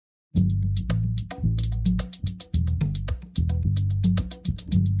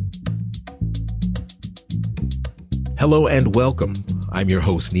Hello and welcome. I'm your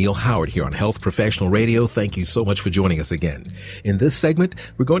host, Neil Howard, here on Health Professional Radio. Thank you so much for joining us again. In this segment,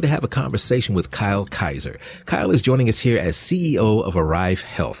 we're going to have a conversation with Kyle Kaiser. Kyle is joining us here as CEO of Arrive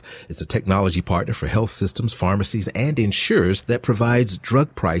Health. It's a technology partner for health systems, pharmacies, and insurers that provides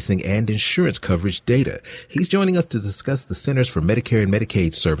drug pricing and insurance coverage data. He's joining us to discuss the Centers for Medicare and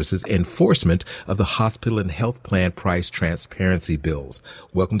Medicaid Services enforcement of the hospital and health plan price transparency bills.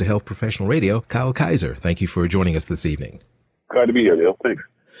 Welcome to Health Professional Radio, Kyle Kaiser. Thank you for joining us this evening. Glad to be here, Neil. Thanks.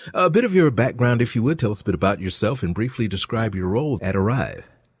 A bit of your background, if you would. Tell us a bit about yourself and briefly describe your role at Arrive.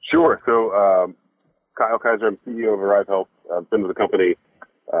 Sure. So, Kyle Kaiser, I'm CEO of Arrive Health. I've been with the company,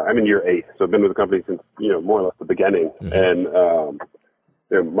 I'm in year 8, so I've been with the company since, more or less the beginning. Mm-hmm.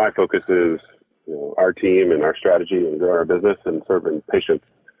 And, my focus is, our team and our strategy and growing our business and serving patients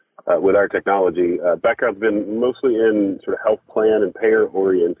with our technology. Background's been mostly in sort of health plan and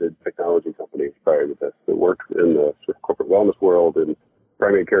payer-oriented technology companies prior to this that worked in the sort of corporate wellness world and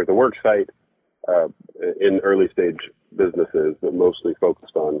primary care at the work site in early stage businesses, but mostly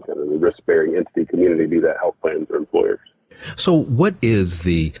focused on kind of the risk-bearing entity community, be that health plans or employers. So what is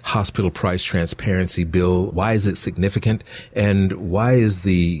the hospital price transparency bill? Why is it significant? And why is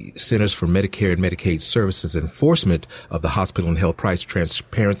the Centers for Medicare and Medicaid Services enforcement of the hospital and health price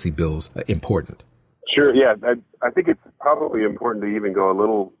transparency bills important? Sure. Yeah. I think it's probably important to even go a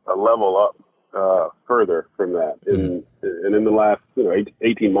level up further from that. And in the last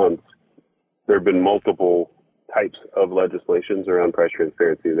 18 months, there have been multiple types of legislations around price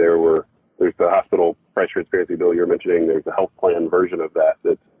transparency. There's the hospital price transparency bill you're mentioning. There's a health plan version of that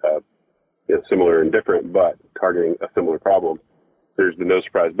that's similar and different, but targeting a similar problem. There's the no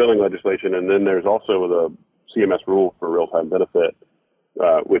surprise billing legislation, and then there's also the CMS rule for real-time benefit,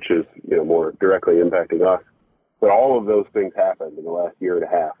 which is more directly impacting us. But all of those things happened in the last year and a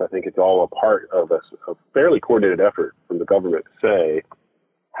half. I think it's all a part of a fairly coordinated effort from the government to say,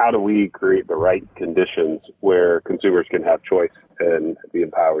 how do we create the right conditions where consumers can have choice and be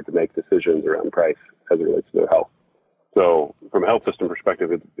empowered to make decisions around price as it relates to their health? So from a health system perspective,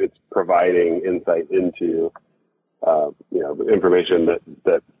 it's providing insight into, the information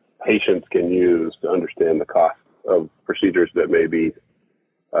that patients can use to understand the cost of procedures that may be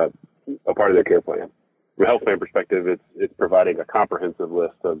a part of their care plan. From a health plan perspective, it's providing a comprehensive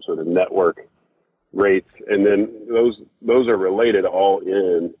list of sort of network rates, and then those are related all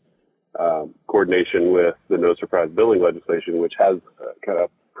in coordination with the no surprise billing legislation, which has a kind of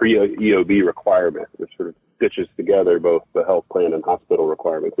pre-EOB requirement, which sort of stitches together both the health plan and hospital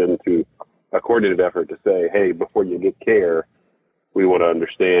requirements into a coordinated effort to say, hey, before you get care, we want to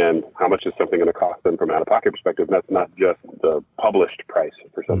understand how much is something going to cost them from an out-of-pocket perspective. And that's not just the published price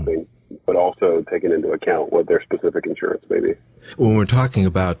for something, but also taking into account what their specific insurance may be. When we're talking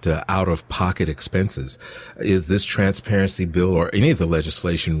about out-of-pocket expenses, is this transparency bill or any of the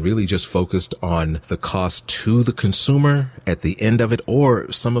legislation really just focused on the cost to the consumer at the end of it, or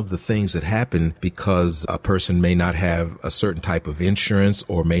some of the things that happen because a person may not have a certain type of insurance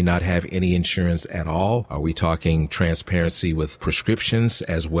or may not have any insurance at all? Are we talking transparency with prescriptions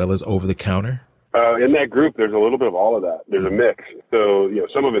as well as over-the-counter? In that group, there's a little bit of all of that. There's a mix. So,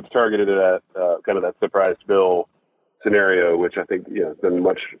 some of it's targeted at kind of that surprise bill scenario, which I think, has been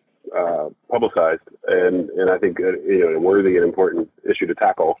much publicized and I think, a worthy and important issue to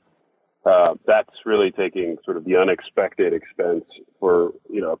tackle. That's really taking sort of the unexpected expense for,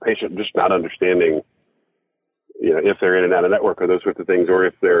 a patient just not understanding, if they're in and out of network or those sorts of things, or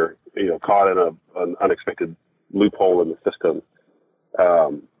if they're, caught in an unexpected loophole in the system.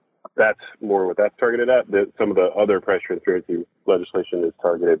 That's more what that's targeted at. Some of the other price transparency legislation is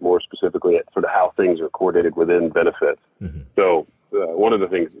targeted more specifically at sort of how things are coordinated within benefits. Mm-hmm. So one of the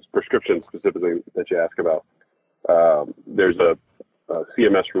things is prescriptions specifically that you ask about. There's a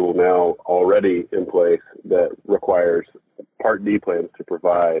CMS rule now already in place that requires Part D plans to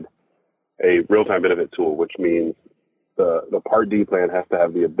provide a real-time benefit tool, which means the Part D plan has to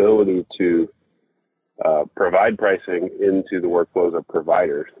have the ability to provide pricing into the workflows of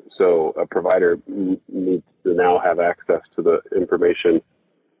providers. So a provider needs to now have access to the information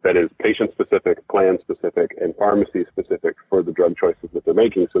that is patient-specific, plan-specific, and pharmacy-specific for the drug choices that they're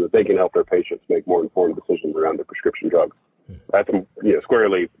making so that they can help their patients make more informed decisions around their prescription drugs. That's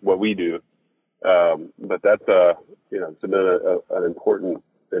squarely what we do. But that's it's been an important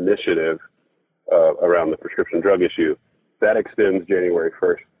initiative around the prescription drug issue. That extends January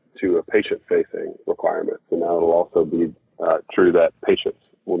 1st to a patient-facing requirement. So now it'll also be true that patients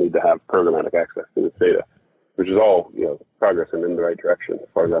will need to have programmatic access to this data, which is all progress and in the right direction as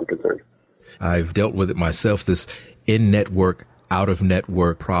far as I'm concerned. I've dealt with it myself, this in-network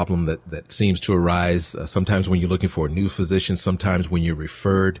out-of-network problem that seems to arise sometimes when you're looking for a new physician, sometimes when you're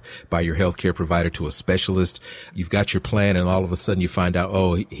referred by your healthcare provider to a specialist. You've got your plan, and all of a sudden you find out,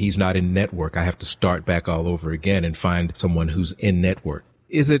 oh, he's not in network. I have to start back all over again and find someone who's in network.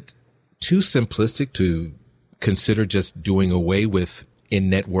 Is it too simplistic to consider just doing away with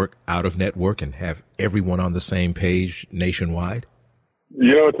in-network, out-of-network, and have everyone on the same page nationwide?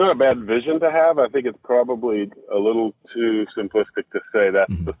 It's not a bad vision to have. I think it's probably a little too simplistic to say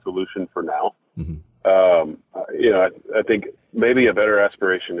that's the solution for now. I think maybe a better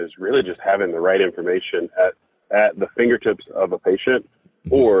aspiration is really just having the right information at the fingertips of a patient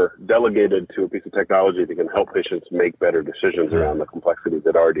or delegated to a piece of technology that can help patients make better decisions around the complexity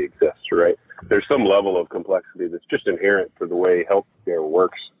that already exists, right? There's some level of complexity that's just inherent for the way healthcare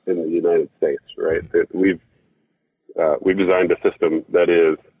works in the United States, right? We've designed a system that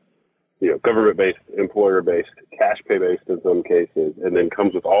is, government-based, employer-based, cash pay-based in some cases, and then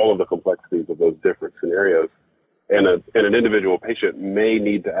comes with all of the complexities of those different scenarios. And an individual patient may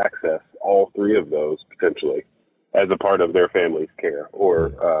need to access all three of those potentially as a part of their family's care,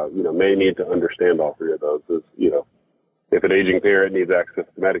 or, may need to understand all three of those. If an aging parent needs access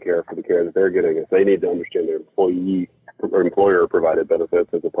to Medicare for the care that they're getting, if they need to understand their employee or employer-provided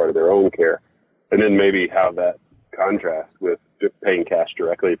benefits as a part of their own care, and then maybe how that contrasts with just paying cash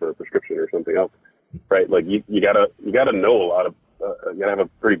directly for a prescription or something else, right? Like you gotta know a lot of, you gotta have a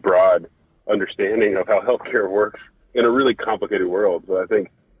pretty broad understanding of how healthcare works in a really complicated world. So I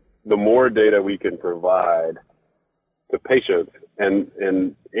think the more data we can provide to patients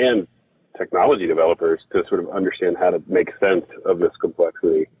and technology developers to sort of understand how to make sense of this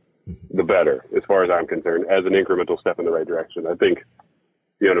complexity, the better, as far as I'm concerned, as an incremental step in the right direction. I think,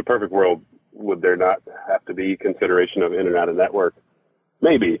 in a perfect world, would there not have to be consideration of in and out of network?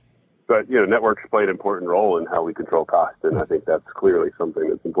 Maybe, but networks play an important role in how we control cost, and I think that's clearly something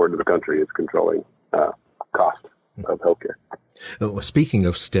that's important to the country, is controlling cost of healthcare. Speaking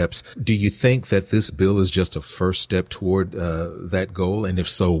of steps, do you think that this bill is just a first step toward that goal? And if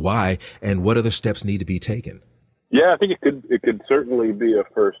so, why? And what other steps need to be taken? Yeah, I think it could certainly be a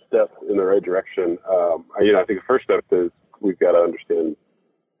first step in the right direction. I think the first step is we've got to understand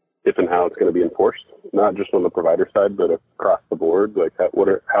if and how it's going to be enforced, not just on the provider side, but across the board. Like,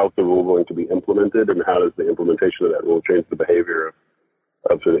 how's the rule going to be implemented, and how does the implementation of that rule change the behavior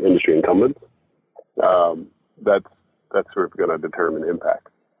of sort of industry incumbents? That's sort of going to determine impact.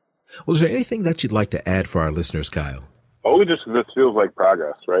 Well, is there anything that you'd like to add for our listeners, Kyle? This feels like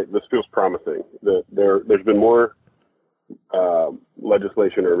progress, right? This feels promising. There's been more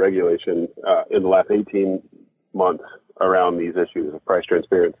legislation or regulation in the last 18 months around these issues of price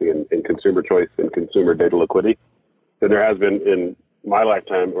transparency and consumer choice and consumer data liquidity than there has been in my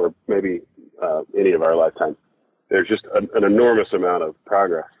lifetime, or maybe any of our lifetime. There's just an enormous amount of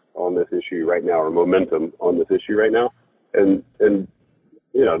progress on this issue right now, or momentum on this issue right now. And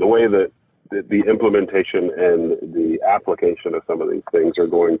the way that the implementation and the application of some of these things are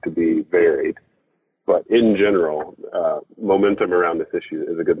going to be varied. But in general, momentum around this issue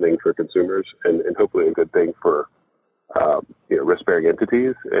is a good thing for consumers, and hopefully a good thing for risk-bearing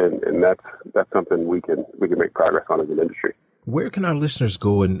entities, and that's something we can make progress on as an industry. Where can our listeners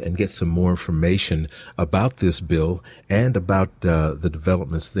go and get some more information about this bill and about the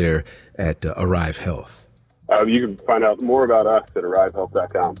developments there at Arrive Health? You can find out more about us at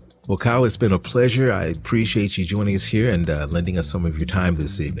arrivehealth.com. Well, Kyle, it's been a pleasure. I appreciate you joining us here and lending us some of your time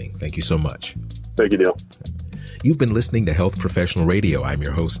this evening. Thank you so much. Thank you, Neil. You've been listening to Health Professional Radio. I'm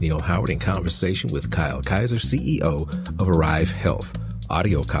your host, Neil Howard, in conversation with Kyle Kaiser, CEO of Arrive Health.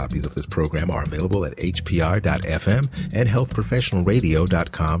 Audio copies of this program are available at hpr.fm and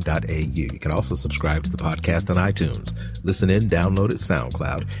healthprofessionalradio.com.au. You can also subscribe to the podcast on iTunes. Listen in, download it,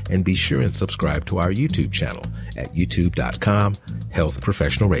 SoundCloud, and be sure and subscribe to our YouTube channel at youtube.com, Health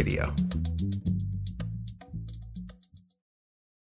Professional Radio.